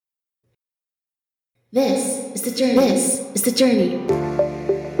This is the journey. This is the journey.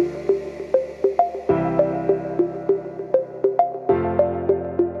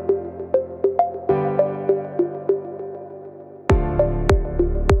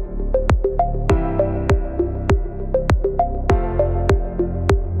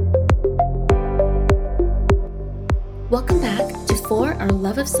 Welcome back to For Our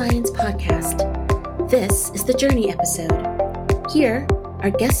Love of Science podcast. This is the Journey episode. Here, our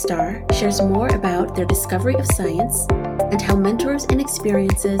guest star shares more about their discovery of science and how mentors and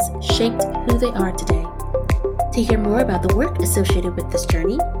experiences shaped who they are today. To hear more about the work associated with this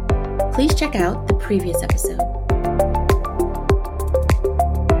journey, please check out the previous episode.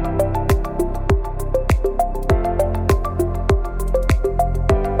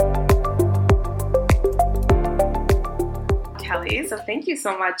 So thank you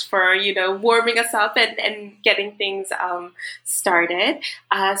so much for, warming us up and getting things started.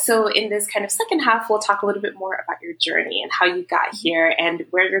 So in this kind of second half, we'll talk a little bit more about your journey and how you got here and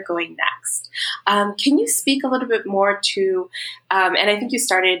where you're going next. Can you speak a little bit more to, and I think you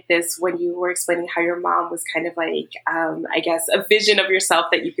started this when you were explaining how your mom was kind of like, I guess, a vision of yourself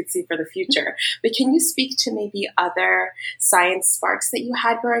that you could see for the future. But can you speak to maybe other science sparks that you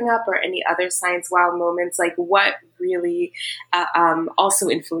had growing up or any other science wow moments? Like what really also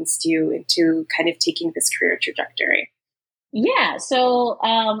influenced you into kind of taking this career trajectory? Yeah. So,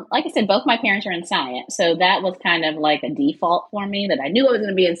 like I said, both my parents are in science. So that was kind of like a default for me that I knew I was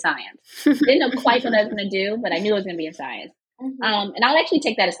going to be in science. Didn't know quite what I was going to do, but I knew I was going to be in science. Mm-hmm. And I'll actually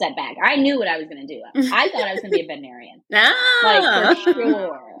take that a step back. I knew what I was going to do. I thought I was going to be a veterinarian. Like for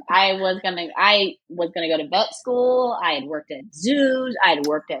sure. I was going to go to vet school. I had worked at zoos. I had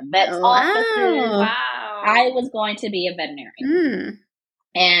worked at vets' offices. Wow. I was going to be a veterinarian.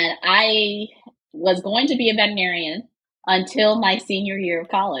 And I was going to be a veterinarian until my senior year of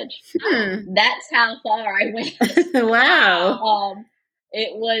college. That's how far I went. Wow.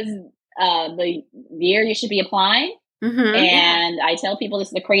 It was the year you should be applying. Mm-hmm. And I tell people this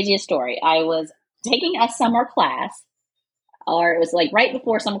is the craziest story. I was taking a summer class, or it was like right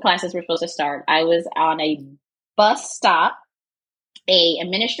before summer classes were supposed to start. I was on a bus stop. A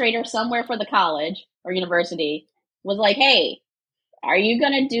administrator somewhere for the college or university was like, "Hey, are you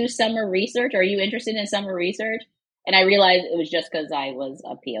going to do summer research? Are you interested in summer research?" And I realized it was just because I was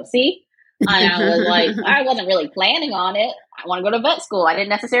a POC. And I was like, I wasn't really planning on it. I want to go to vet school. I didn't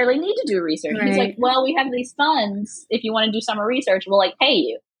necessarily need to do research. Right. He's like, well, we have these funds. If you want to do summer research, we'll pay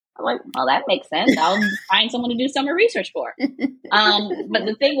you. I'm like, well, that makes sense. I'll find someone to do summer research for. But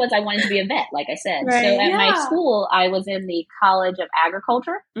the thing was, I wanted to be a vet, like I said. Right, so at my school, I was in the College of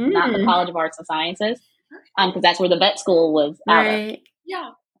Agriculture, not the College of Arts and Sciences, because that's where the vet school was out of.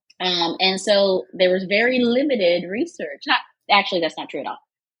 Yeah. And so there was very limited research. That's not true at all.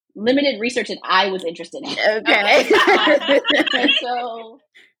 Limited research that I was interested in. Okay. And so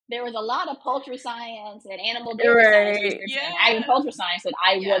there was a lot of poultry science and animal dairy science research and agriculture science that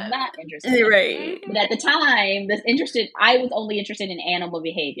I was not interested in. Right. But at the time, I was only interested in animal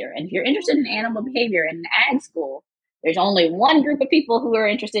behavior. And if you're interested in animal behavior in ag school, there's only one group of people who are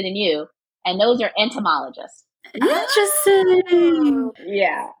interested in you, and those are entomologists. Interesting.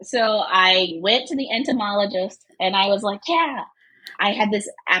 Yeah. So I went to the entomologist and I was like, I had this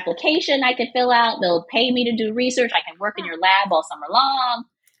application I could fill out. They'll pay me to do research. I can work in your lab all summer long.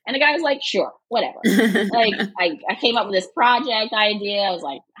 And the guy was like, sure, whatever. I came up with this project idea. I was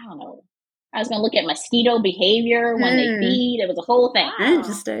like, I don't know. I was going to look at mosquito behavior when they feed. It was a whole thing.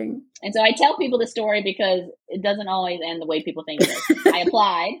 Interesting. And so I tell people the story because it doesn't always end the way people think it is. I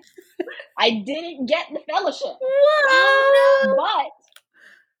applied. I didn't get the fellowship. Wow.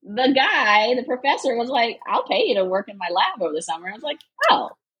 But the professor was like, I'll pay you to work in my lab over the summer. I was like, oh,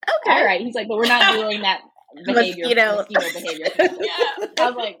 okay. All right. He's like, but we're not doing that mosquito behavior. I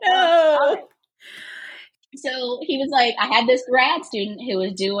was like, oh, all right. So he was like, I had this grad student who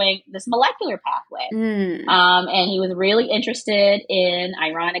was doing this molecular pathway. And he was really interested in,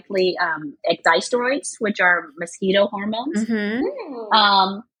 ironically, ecdysteroids, which are mosquito hormones.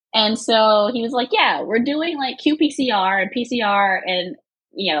 And so he was like, yeah, we're doing like qPCR and PCR and,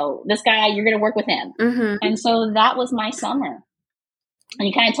 this guy, you're going to work with him. And so that was my summer. And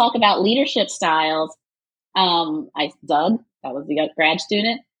you kind of talk about leadership styles. Doug, that was the grad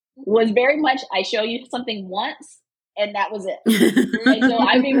student, was very much, I show you something once and that was it. And so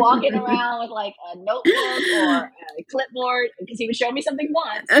I'd be walking around with like a notebook or a clipboard because he would show me something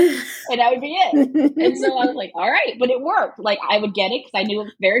once and that would be it. And so I was like, all right, but it worked. Like I would get it because I knew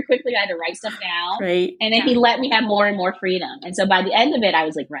very quickly I had to write stuff down. Right. And then he let me have more and more freedom. And so by the end of it, I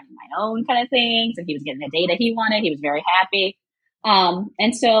was like running my own kind of things and he was getting the data he wanted. He was very happy.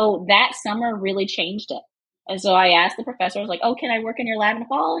 And so that summer really changed it. And so I asked the professor, I was like, oh, can I work in your lab in the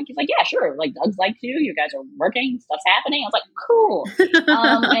fall? And he's like, yeah, sure. Like, Doug's like you. You guys are working. Stuff's happening. I was like, cool.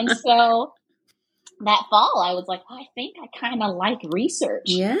 And so that fall, I was like, I think I kind of like research.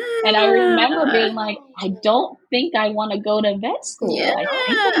 Yeah. And I remember being like, I don't think I want to go to vet school. Yeah. I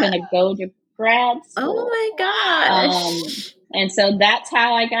think I'm going to go to grad school. Oh my gosh. And so that's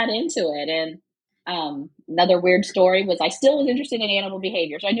how I got into it. And another weird story was I still was interested in animal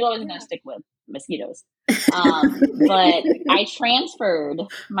behavior. So I knew I wasn't going to stick with mosquitoes. But I transferred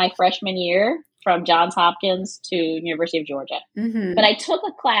my freshman year from Johns Hopkins to University of Georgia. Mm-hmm. But I took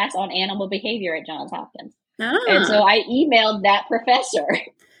a class on animal behavior at Johns Hopkins. And so I emailed that professor.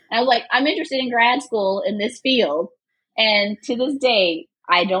 I was like, I'm interested in grad school in this field. And to this day,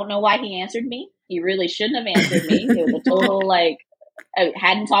 I don't know why he answered me. He really shouldn't have answered me. It was a total, like, I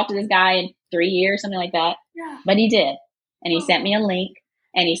hadn't talked to this guy in 3 years, something like that. Yeah. But he did. And he sent me a link.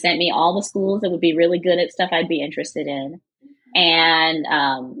 And he sent me all the schools that would be really good at stuff I'd be interested in. And,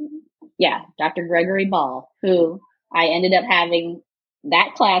 Dr. Gregory Ball, who I ended up having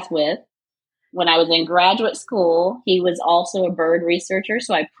that class with when I was in graduate school. He was also a bird researcher.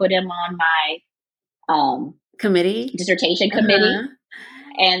 So I put him on my dissertation committee.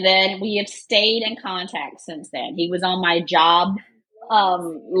 And then we have stayed in contact since then. He was on my job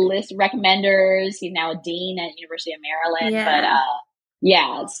list recommenders. He's now a dean at University of Maryland.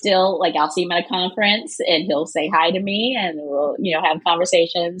 Yeah. But still, like, I'll see him at a conference and he'll say hi to me and we'll, have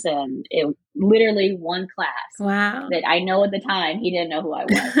conversations. And it literally one class. Wow. That I know at the time he didn't know who I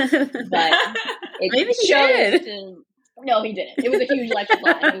was. But it maybe he did. No, he didn't. It was a huge lecture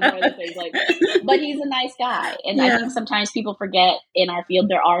class. It was one of the things but he's a nice guy. And I think sometimes people forget in our field,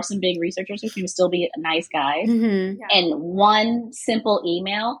 there are some big researchers who can still be a nice guy. Mm-hmm. Yeah. And one simple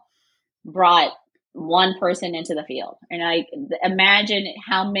email brought one person into the field. And I imagine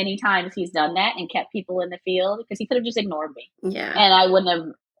how many times he's done that and kept people in the field, because he could have just ignored me. Yeah. And I wouldn't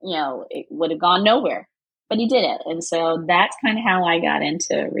have, it would have gone nowhere, but he did it. And so that's kind of how I got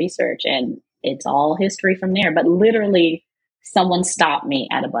into research, and it's all history from there. But literally someone stopped me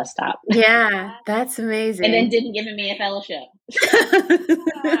at a bus stop. Yeah. That's amazing. And then didn't give me a fellowship.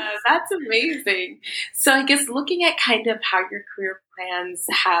 Yeah, that's amazing. So I guess looking at kind of how your career plans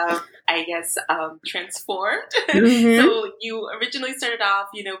have, transformed. Mm-hmm. So you originally started off,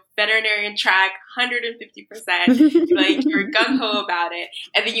 veterinarian track, 150%, like you're gung-ho about it.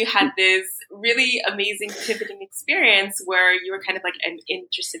 And then you had this really amazing pivoting experience where you were kind of like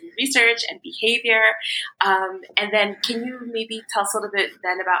interested in research and behavior. And then can you maybe tell us a little bit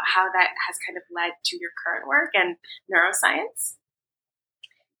then about how that has kind of led to your current work and neuroscience?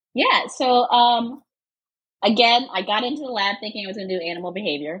 Yeah. So, again, I got into the lab thinking I was going to do animal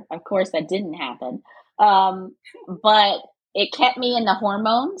behavior. Of course, that didn't happen. But it kept me in the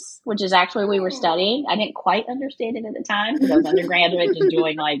hormones, which is actually what we were studying. I didn't quite understand it at the time because I was undergraduate just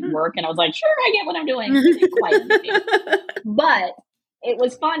doing like work. And I was like, sure, I get what I'm doing. I didn't quite understand. But it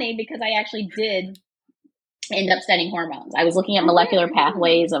was funny because I actually did end up studying hormones. I was looking at molecular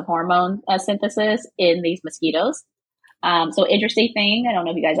pathways of hormone synthesis in these mosquitoes. So interesting thing, I don't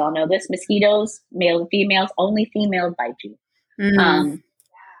know if you guys all know this, mosquitoes, males and females, only females bite you. Mm-hmm.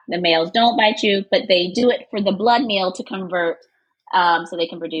 The males don't bite you, but they do it for the blood meal to convert, so they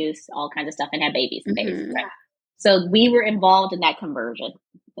can produce all kinds of stuff and have babies and babies. Mm-hmm. Right? So we were involved in that conversion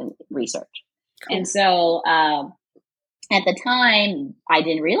in research. Cool. And so at the time, I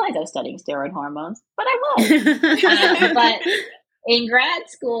didn't realize I was studying steroid hormones, but I was. But in grad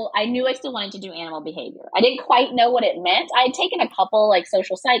school, I knew I still wanted to do animal behavior. I didn't quite know what it meant. I had taken a couple like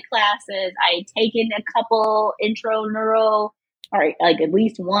social psych classes. I had taken a couple intro neuro, or like at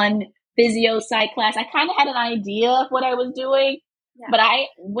least one physio psych class. I kind of had an idea of what I was doing, but I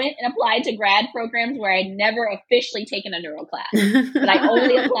went and applied to grad programs where I'd never officially taken a neuro class. But I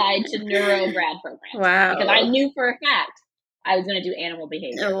only applied to neuro grad programs. Wow. Because I knew for a fact I was going to do animal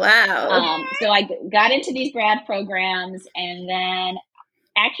behavior. Oh, wow. So I got into these grad programs and then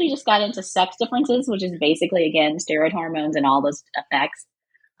actually just got into sex differences, which is basically, again, steroid hormones and all those effects.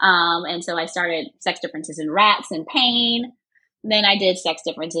 And so I started sex differences in rats and pain. Then I did sex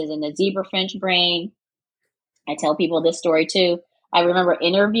differences in the zebra finch brain. I tell people this story too. I remember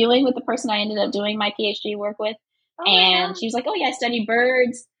interviewing with the person I ended up doing my PhD work with. And she was like, oh yeah, I study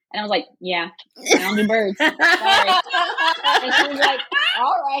birds. And I was like, yeah, I don't do birds. Sorry. And she was like,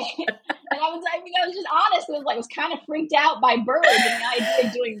 all right. And I was like, I was just honest. I was kind of freaked out by birds. And the idea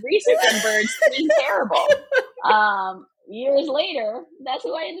of doing research on birds seemed terrible. years later, that's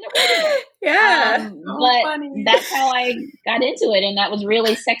who I ended up working with. Yeah. But funny. That's how I got into it. And that was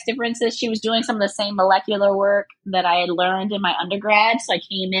really sex differences. She was doing some of the same molecular work that I had learned in my undergrad. So I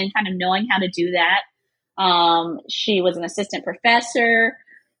came in kind of knowing how to do that. She was an assistant professor.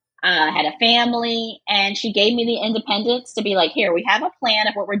 Had a family, and she gave me the independence to be like, here, we have a plan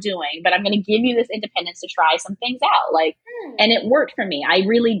of what we're doing, but I'm going to give you this independence to try some things out. And it worked for me. I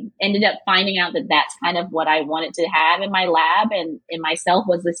really ended up finding out that that's kind of what I wanted to have in my lab and in myself,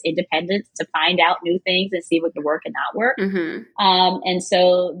 was this independence to find out new things and see what could work and not work. Mm-hmm. And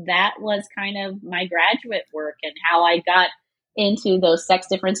so that was kind of my graduate work and how I got into those sex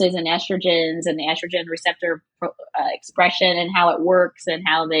differences in estrogens and the estrogen receptor expression and how it works and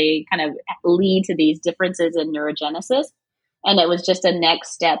how they kind of lead to these differences in neurogenesis. And it was just a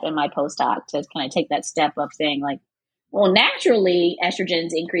next step in my postdoc to kind of take that step of saying like, well, naturally estrogens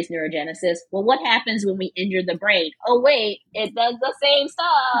increase neurogenesis. Well, what happens when we injure the brain? Oh, wait, it does the same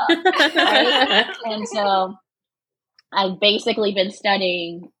stuff. Right? And so I've basically been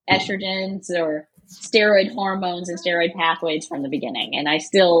studying estrogens or steroid hormones and steroid pathways from the beginning. And I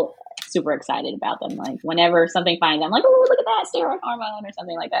still super excited about them. Like whenever something finds, I'm like, oh, look at that steroid hormone or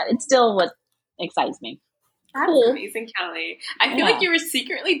something like that. It's still what excites me. That's amazing, Kelly. I feel like you were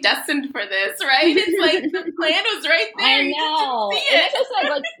secretly destined for this, right? It's like the plan was right there. I know. It's just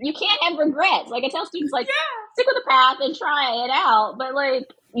like you can't have regrets. Like I tell students, like stick with the path and try it out. But like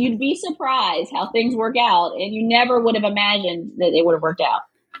you'd be surprised how things work out, and you never would have imagined that it would have worked out.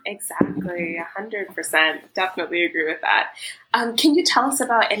 Exactly, 100%. Definitely agree with that. Can you tell us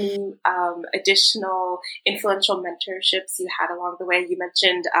about any additional influential mentorships you had along the way? You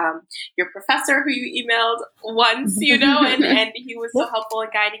mentioned your professor who you emailed once, and he was so helpful in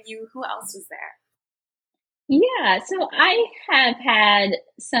guiding you. Who else was there? Yeah, so I have had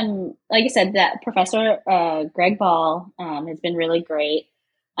some, like I said, that Professor Greg Ball has been really great.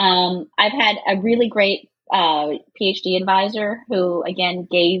 I've had a really great PhD advisor who, again,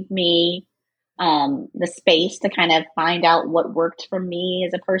 gave me the space to kind of find out what worked for me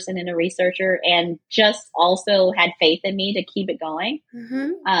as a person and a researcher, and just also had faith in me to keep it going.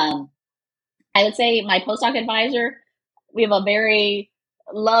 Mm-hmm. I would say my postdoc advisor, we have a very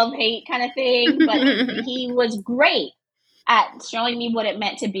love-hate kind of thing, but he was great at showing me what it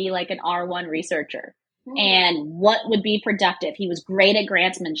meant to be like an R1 researcher and what would be productive. He was great at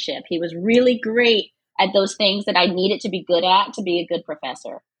grantsmanship. He was really great at those things that I needed to be good at to be a good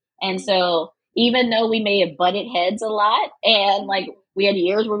professor. And so even though we may have butted heads a lot and like we had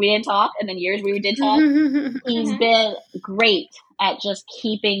years where we didn't talk and then years where we did talk, he's been great at just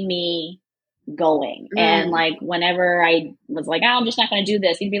keeping me going. And like whenever I was like, oh, I'm just not going to do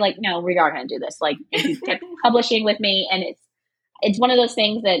this, he'd be like, no, we are going to do this. Like, and he kept publishing with me. And it's one of those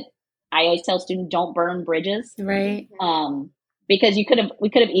things that I always tell students, don't burn bridges. Right. Because we could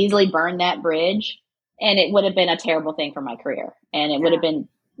have easily burned that bridge, and it would have been a terrible thing for my career, and it would have been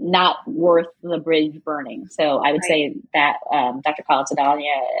not worth the bridge burning. So I would say that Dr. Khaled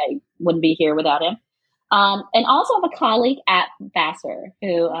Sadania, I wouldn't be here without him. And also I have a colleague at Vassar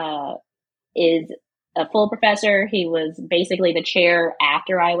who is a full professor. He was basically the chair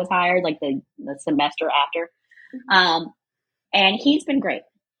after I was hired, like the semester after. And he's been great.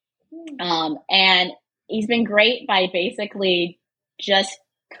 And he's been great by basically just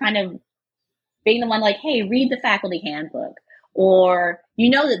kind of being the one like, hey, read the faculty handbook, or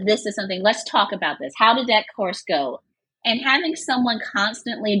that this is something, let's talk about this. How did that course go? And having someone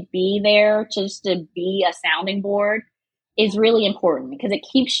constantly be there just to be a sounding board is really important, because it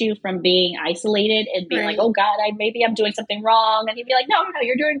keeps you from being isolated and being like, oh God, maybe I'm doing something wrong. And he'd be like, no,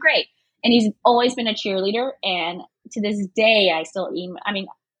 you're doing great. And he's always been a cheerleader. And to this day, I still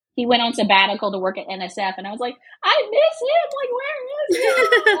he went on sabbatical to work at NSF, and I was like, I miss him. Like,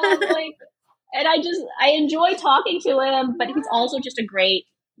 where is he? And I enjoy talking to him, but he's also just a great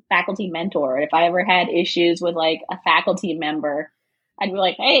faculty mentor. If I ever had issues with like a faculty member, I'd be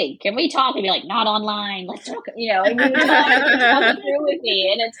like, hey, can we talk? He'd be like, not online. Let's talk, and we would talk through with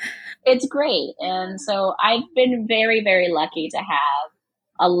me. And it's great. And so I've been very, very lucky to have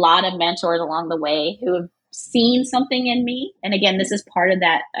a lot of mentors along the way who have seen something in me. And again, this is part of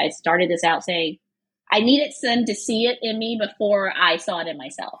that. I started this out saying, I needed them to see it in me before I saw it in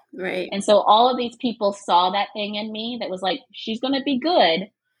myself. Right. And so all of these people saw that thing in me that was like, she's going to be good.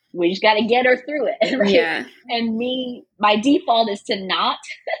 We just got to get her through it. Right? Yeah. And my default is to not.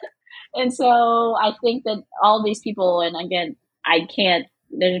 And so I think that all these people, and again,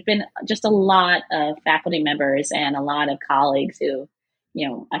 there's been just a lot of faculty members and a lot of colleagues who,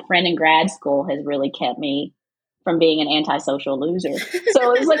 a friend in grad school has really kept me from being an antisocial loser.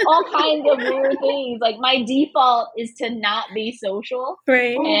 So it's like all kinds of weird things. Like my default is to not be social.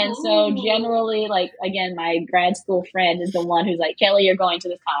 Right. And so generally, like, again, my grad school friend is the one who's like, Kelly, you're going to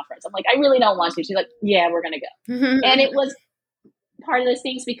this conference. I'm like, I really don't want to. She's like, yeah, we're going to go. And it was part of those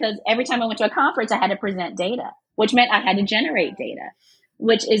things because every time I went to a conference, I had to present data, which meant I had to generate data,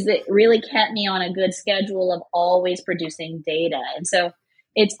 which is it really kept me on a good schedule of always producing data. And so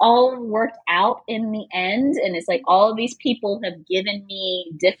it's all worked out in the end. And it's like all of these people have given me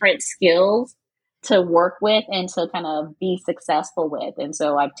different skills to work with and to kind of be successful with. And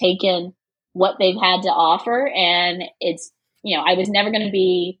so I've taken what they've had to offer, and it's, I was never going to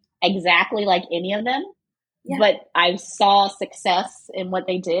be exactly like any of them, but I saw success in what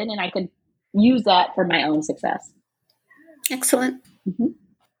they did, and I could use that for my own success. Excellent. Mm-hmm.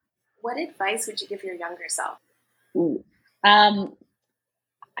 What advice would you give your younger self? Ooh. I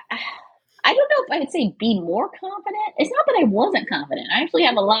don't know if I would say be more confident. It's not that I wasn't confident. I actually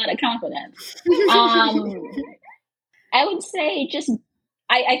have a lot of confidence. I would say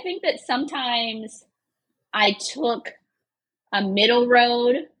I think that sometimes I took a middle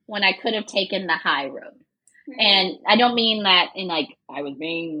road when I could have taken the high road. And I don't mean that in like, I was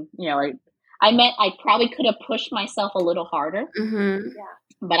being, I meant I probably could have pushed myself a little harder. Mm-hmm.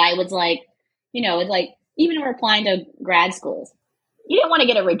 But I was like, it's like, even when we're applying to grad schools, you didn't want to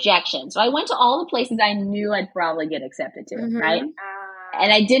get a rejection. So I went to all the places I knew I'd probably get accepted to, right?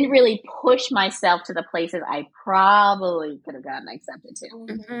 And I didn't really push myself to the places I probably could have gotten accepted to.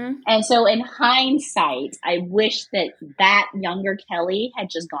 Mm-hmm. And so in hindsight, I wish that younger Kelly had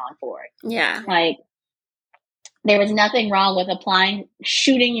just gone for it. Yeah. Like, there was nothing wrong with applying,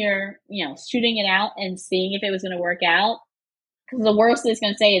 shooting it out and seeing if it was going to work out. Because the worst it's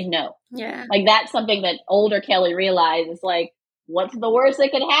going to say is no. Yeah. Like, that's something that older Kelly realized. It's like, what's the worst that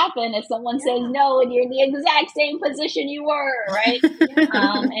could happen if someone says no and you're in the exact same position you were, right?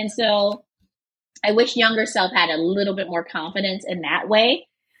 And so I wish younger self had a little bit more confidence in that way,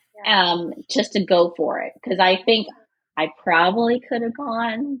 just to go for it. Because I think I probably could have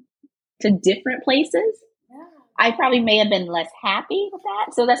gone to different places. I probably may have been less happy with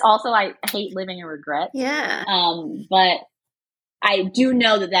that. So that's also, I hate living in regret. Yeah. But I do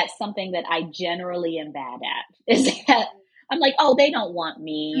know that that's something that I generally am bad at, is that I'm like, oh, they don't want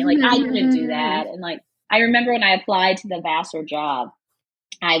me. Like, I couldn't do that. And like, I remember when I applied to the Vassar job,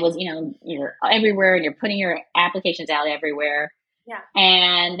 I was, you're everywhere and you're putting your applications out everywhere. Yeah.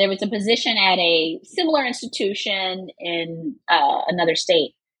 And there was a position at a similar institution in another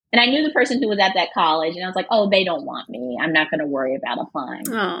state. And I knew the person who was at that college, and I was like, oh, they don't want me. I'm not going to worry about applying.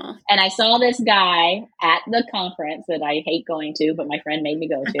 Oh. And I saw this guy at the conference that I hate going to, but my friend made me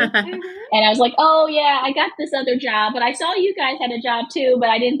go to. And I was like, oh, yeah, I got this other job, but I saw you guys had a job too, but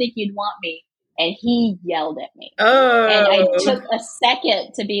I didn't think you'd want me. And he yelled at me. Oh. And I took a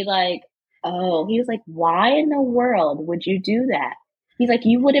second to be like, oh, he was like, why in the world would you do that? He's like,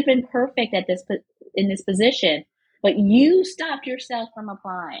 you would have been perfect at in this position, but you stopped yourself from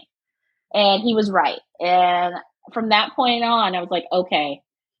applying. And he was right. And from that point on, I was like, okay.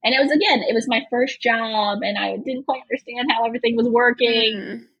 And it was my first job, and I didn't quite understand how everything was working.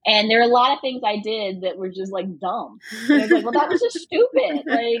 Mm-hmm. And there are a lot of things I did that were just like dumb. And I was like, well, that was just stupid.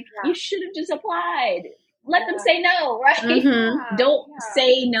 Like, you should have just applied. Let them say no, right? Mm-hmm. Don't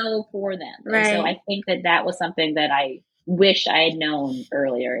say no for them. Right. And so I think that was something that I wish I had known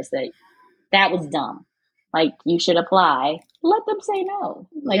earlier, is that was dumb. Like, you should apply. Let them say no.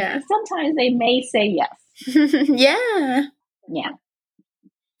 Like, sometimes they may say yes. Yeah. Yeah.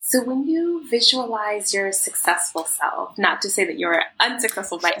 So when you visualize your successful self, not to say that you're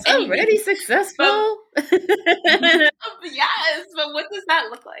unsuccessful by any means. Already successful? Yes, but what does that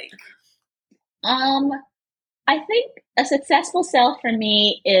look like? I think a successful self for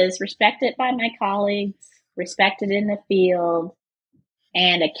me is respected by my colleagues, respected in the field,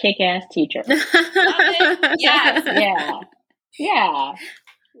 and a kick-ass teacher. Love it. Yes. Yeah. Yeah.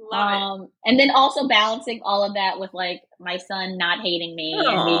 Love it. And then also balancing all of that with like my son not hating me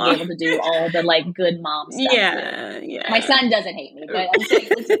and being able to do all the like good mom stuff. Yeah. My son doesn't hate me, but I'm saying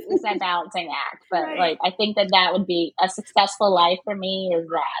it's that balancing act. But like, I think that would be a successful life for me, is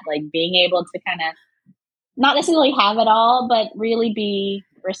that like being able to kind of not necessarily have it all, but really be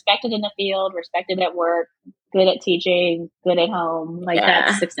respected in the field, respected at work, good at teaching, good at home. Like,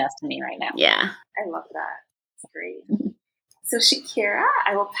 that's success to me right now. Yeah. I love that. It's great. So Shakira,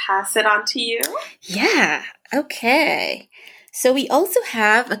 I will pass it on to you. Yeah. Okay. So we also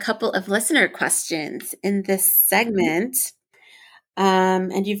have a couple of listener questions in this segment.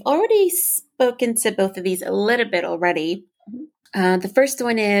 And you've already spoken to both of these a little bit already. The first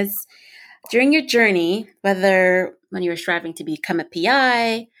one is, During your journey, whether when you were striving to become a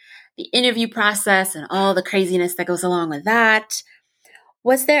PI, the interview process and all the craziness that goes along with that,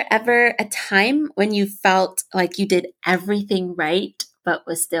 was there ever a time when you felt like you did everything right, but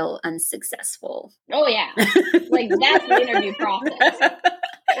was still unsuccessful? Oh, yeah. Like, that's the interview process.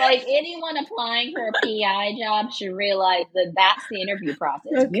 Like, anyone applying for a PI job should realize that that's the interview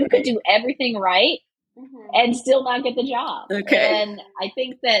process. Okay. You could do everything right and still not get the job. Okay. And I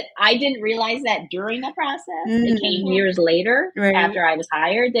think that I didn't realize that during the process. It came years later after I was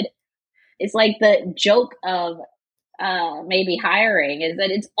hired, that it's like the joke of maybe hiring is that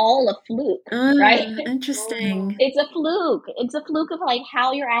it's all a fluke, right? Interesting. It's a fluke. It's a fluke of like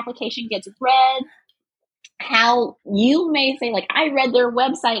how your application gets read, how you may say like, I read their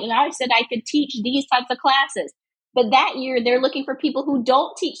website and I said I could teach these types of classes. But that year they're looking for people who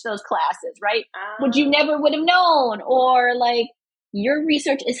don't teach those classes, right? Which you never would have known. Or like your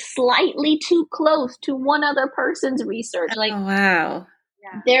research is slightly too close to one other person's research. Like, oh, wow.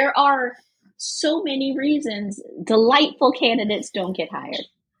 Yeah. There are so many reasons delightful candidates don't get hired.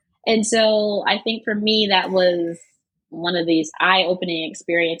 And so I think for me, that was one of these eye-opening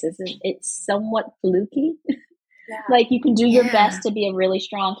experiences. It's somewhat fluky. Yeah. Like you can do your best to be a really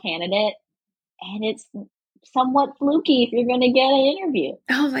strong candidate, and it's somewhat fluky if you're going to get an interview.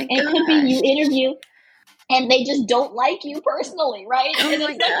 Oh my god! It could be you interview, and they just don't like you personally, right? Oh and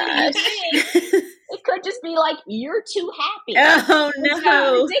my gosh! It could just be like you're too happy. Oh no! It's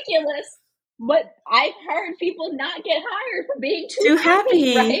not ridiculous. But I've heard people not get hired for being too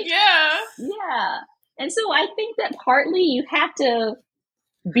happy, right? Yeah. Yeah. And so I think that partly you have to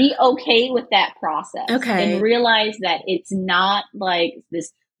be okay with that process. Okay. And realize that it's not like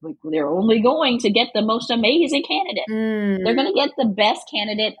this, like they're only going to get the most amazing candidate. They're going to get the best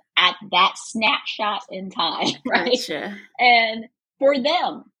candidate at that snapshot in time, right? Gotcha. And for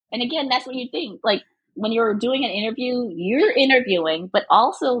them. And again, that's what you think. Like, when you're doing an interview, you're interviewing, but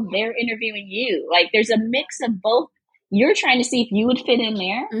also they're interviewing you. Like there's a mix of both. You're trying to see if you would fit in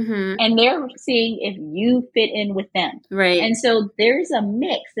there, and they're seeing if you fit in with them. Right. And so there's a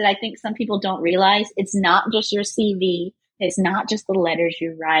mix that I think some people don't realize. It's not just your CV. It's not just the letters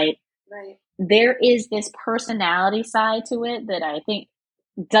you write. Right. There is this personality side to it that I think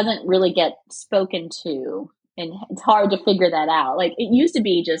doesn't really get spoken to, and it's hard to figure that out. Like it used to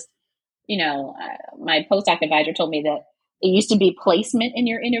be just, my postdoc advisor told me that it used to be placement in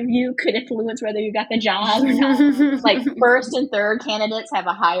your interview could influence whether you got the job or not. Like first and third candidates have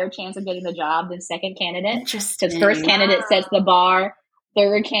a higher chance of getting the job than second candidate. Interesting. Because first candidate sets the bar,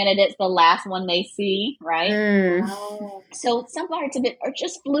 third candidate's the last one they see, right? Wow. So some parts of it are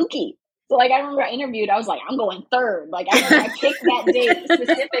just fluky. So like I remember I interviewed, I was like, I'm going third. Like I remember I picked that date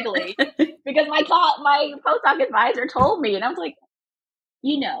specifically because my postdoc advisor told me, and I was like,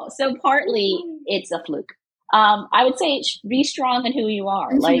 so partly it's a fluke. I would say be strong in who you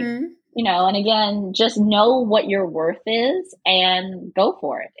are. Like, and again, just know what your worth is and go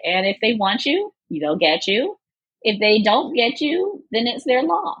for it. And if they want you, they'll get you. If they don't get you, then it's their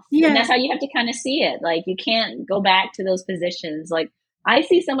loss. Yeah. And that's how you have to kind of see it. Like you can't go back to those positions. Like I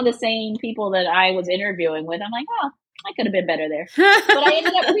see some of the same people that I was interviewing with. I'm like, oh, I could have been better there. But I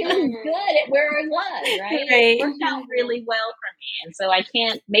ended up really good at where I was, right? It worked out really well for me. And so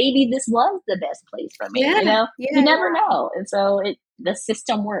maybe this was the best place for me, You never know. And so the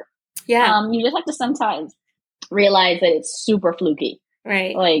system worked. Yeah. You just have to sometimes realize that it's super fluky.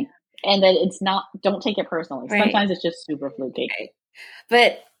 Right. Like, and that it's not, don't take it personally. Right. Sometimes it's just super fluky. Right.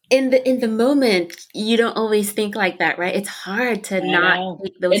 But in the moment, you don't always think like that, right? It's hard to not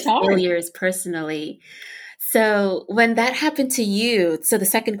take those failures personally. So when that happened to you, so the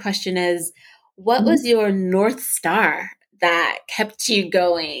second question is, what was your North Star that kept you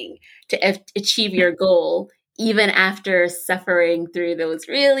going to achieve your goal, even after suffering through those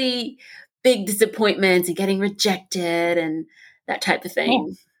really big disappointments and getting rejected and that type of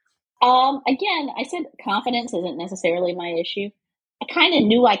thing? Again, I said confidence isn't necessarily my issue. I kind of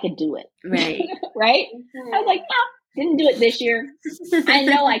knew I could do it. Right. Right? I was like, didn't do it this year. I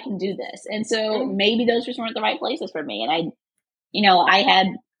know I can do this. And so maybe those just weren't the right places for me. And I had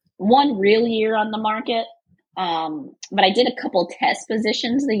one real year on the market. But I did a couple test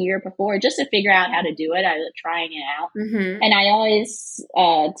positions the year before just to figure out how to do it. I was trying it out. And I always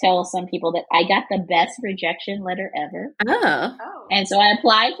tell some people that I got the best rejection letter ever. Oh. And so I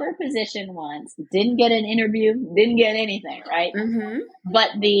applied for a position once, didn't get an interview, didn't get anything, right? But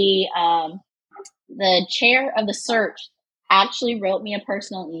the chair of the search actually wrote me a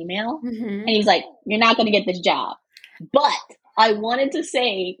personal email. And he's like, you're not going to get this job. But I wanted to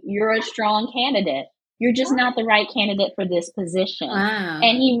say you're a strong candidate. you're just not the right candidate for this position. Wow.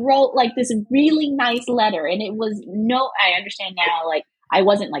 And he wrote like this really nice letter. And it was I understand now, like, I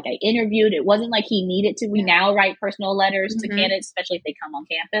wasn't like I interviewed. It wasn't like he needed to. We now write personal letters to candidates, especially if they come on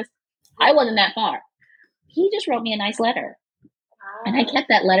campus. I wasn't that far. He just wrote me a nice letter. And I kept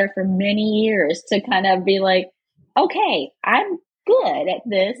that letter for many years to kind of be like, okay, I'm good at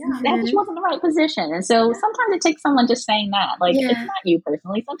this. That just wasn't the right position. And so sometimes it takes someone just saying that. Like, it's not you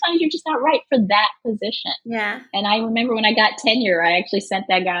personally. Sometimes you're just not right for that position. Yeah. And I remember when I got tenure, I actually sent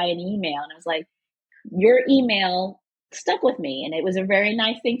that guy an email. And I was like, your email stuck with me, and it was a very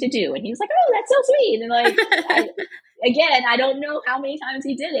nice thing to do. And he was like, oh, that's so sweet. And like, I don't know how many times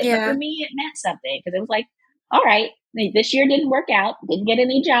he did it, but for me, it meant something, because it was like, all right, this year didn't work out, didn't get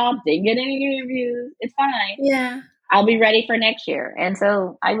any jobs, didn't get any interviews. It's fine. Yeah. I'll be ready for next year. And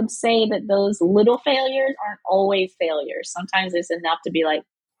so I would say that those little failures aren't always failures. Sometimes it's enough to be like,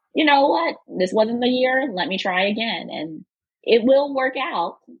 you know what, this wasn't the year, let me try again. And it will work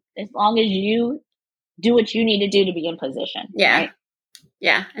out as long as you do what you need to do to be in position. Yeah. Right?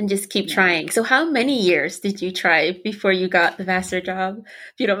 Yeah. And just keep trying. So how many years did you try before you got the Vassar job?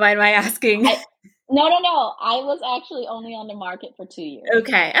 If you don't mind my asking. No. I was actually only on the market for 2 years.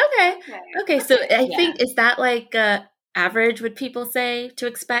 Okay. So I think, is that like average, would people say, to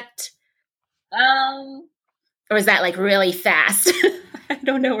expect? Or is that like really fast? I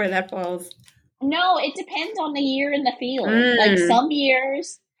don't know where that falls. No, it depends on the year in the field. Like some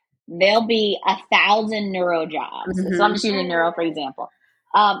years, there'll be 1,000 neuro jobs. So I'm just using neuro, for example.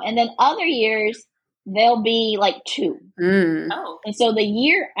 And then other years, there'll be like 2. And so the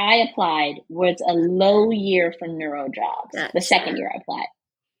year I applied was a low year for neuro jobs. The second year I applied.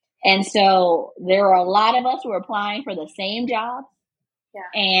 And so there were a lot of us who were applying for the same job.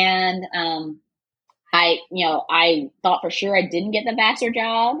 Yeah. And I thought for sure I didn't get the Vassar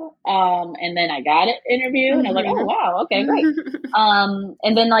job. And then I got an interview and I was like, oh, wow, okay, great.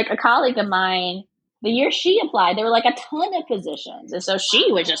 And then like a colleague of mine, the year she applied, there were like a ton of positions. And so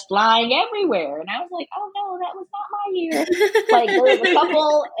she was just flying everywhere. And I was like, oh no, that was not my year. Like there was a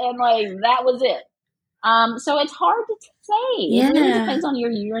couple and like that was it. So it's hard to say. It really depends on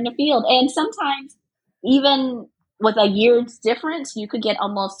your year in the field. And sometimes even with a year's difference, you could get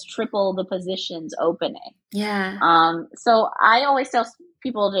almost triple the positions opening. Yeah. So I always tell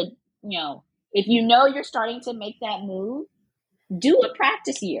people to, if you know you're starting to make that move, do a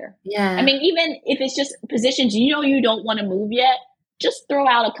practice year. Yeah. I mean, even if it's just positions you don't want to move yet, just throw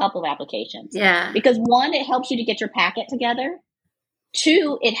out a couple of applications. Yeah. Because 1, it helps you to get your packet together.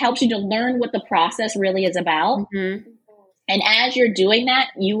 2, it helps you to learn what the process really is about. And as you're doing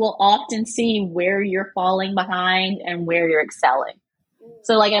that, you will often see where you're falling behind and where you're excelling.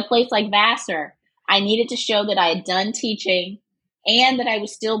 So like at a place like Vassar, I needed to show that I had done teaching and that I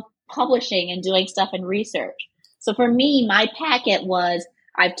was still publishing and doing stuff in research. So for me, my packet was,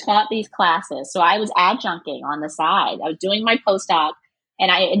 I've taught these classes. So I was adjuncting on the side. I was doing my postdoc,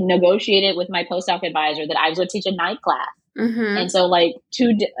 and I negotiated with my postdoc advisor that I was going to teach a night class. And so like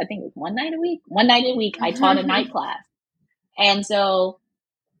I think it was one night a week, I taught a night class. And so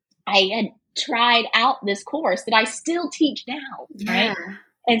I had tried out this course that I still teach now. Right.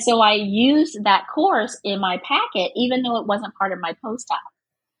 And so I used that course in my packet, even though it wasn't part of my postdoc.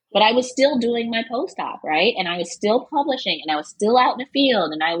 But I was still doing my postdoc, right? And I was still publishing, and I was still out in the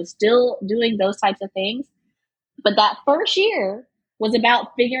field, and I was still doing those types of things. But that first year was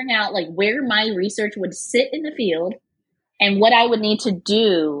about figuring out like where my research would sit in the field and what I would need to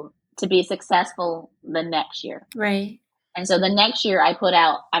do to be successful the next year. Right. And so the next year I put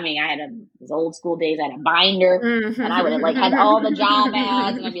out, I had those old school days, I had a binder and I would have like had all the job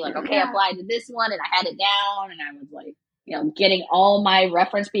ads, and I'd be like, okay, I applied to this one, and I had it down, and I was like, getting all my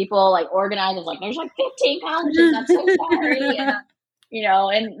reference people like organized. I was like, there's like 15 colleges. I'm so sorry. And,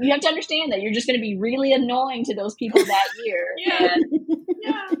 and you have to understand that you're just going to be really annoying to those people that year. And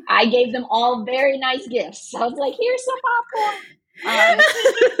I gave them all very nice gifts. I was like, here's some popcorn.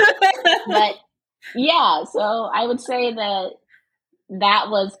 But yeah, so I would say that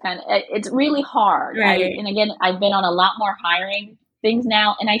was it's really hard. Right. And again, I've been on a lot more hiring things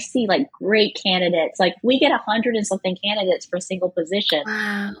now, and I see like great candidates. Like we get 100 and something candidates for a single position.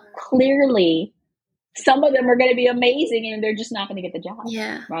 Wow. Clearly, some of them are going to be amazing, and they're just not going to get the job.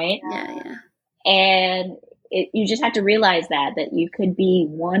 Yeah. Right. Yeah. And you just have to realize that you could be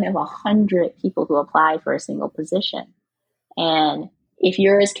one of 100 people who apply for a single position, and if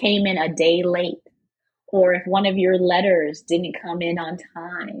yours came in a day late, or if one of your letters didn't come in on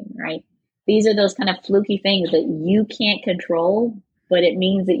time, right? These are those kind of fluky things that you can't control, but it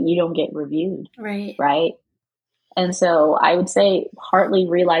means that you don't get reviewed. Right. Right. And so I would say partly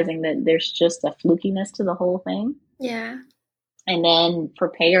realizing that there's just a flukiness to the whole thing. Yeah. And then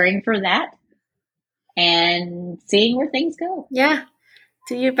preparing for that and seeing where things go. Yeah.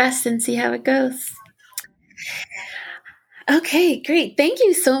 Do your best and see how it goes. Okay, great. Thank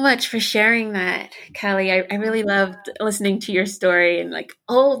you so much for sharing that, Callie. I really loved listening to your story and like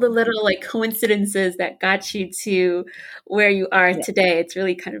all the little like coincidences that got you to where you are today. It's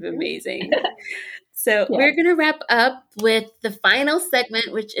really kind of amazing. So we're going to wrap up with the final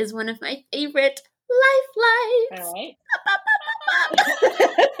segment, which is one of my favorite, Life Lights. All right.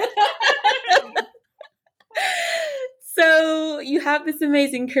 So you have this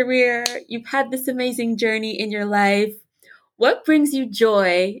amazing career. You've had this amazing journey in your life. What brings you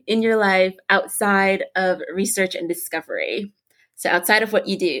joy in your life outside of research and discovery? So outside of what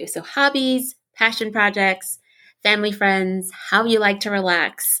you do. So hobbies, passion projects, family, friends, how you like to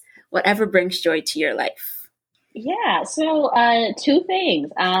relax, whatever brings joy to your life. Yeah. So two things.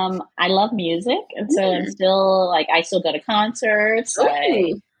 I love music. And so I'm still like, I still go to concerts.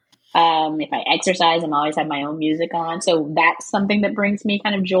 If I exercise, I'm always have my own music on. So that's something that brings me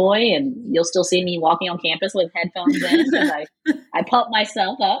kind of joy. And you'll still see me walking on campus with headphones in because I pump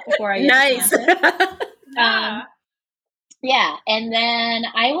myself up before I get to campus. Yeah. And then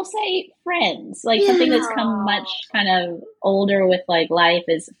I will say friends, like something that's come much kind of older with like life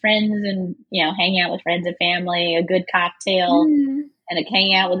is friends and, you know, hanging out with friends and family, a good cocktail and a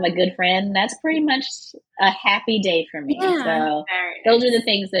hang out with my good friend. That's pretty much a happy day for me. So those are the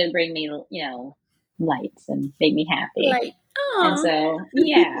things that bring me, you know, lights and make me happy. And so,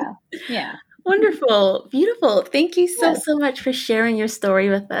 yeah. Wonderful. Beautiful. Thank you so much for sharing your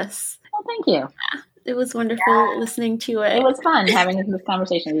story with us. Well, thank you. It was wonderful listening to it. It was fun having this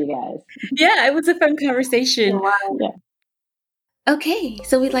conversation with you guys. Yeah, it was a fun conversation. Yeah. Okay,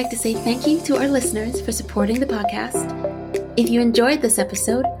 so we'd like to say thank you to our listeners for supporting the podcast. If you enjoyed this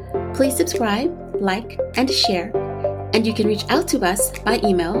episode, please subscribe, like, and share. And you can reach out to us by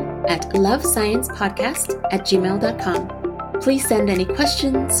email at lovesciencepodcast@gmail.com. Please send any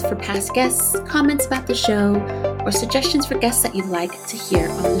questions for past guests, comments about the show, or suggestions for guests that you'd like to hear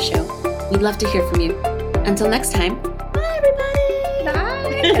on the show. We'd love to hear from you. Until next time, bye everybody!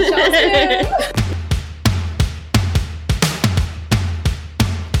 Bye!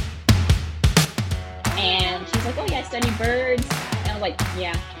 And she's like, oh yeah, I study birds. And I was like,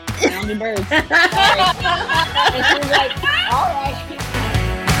 yeah, I don't do birds. And she was like, all right.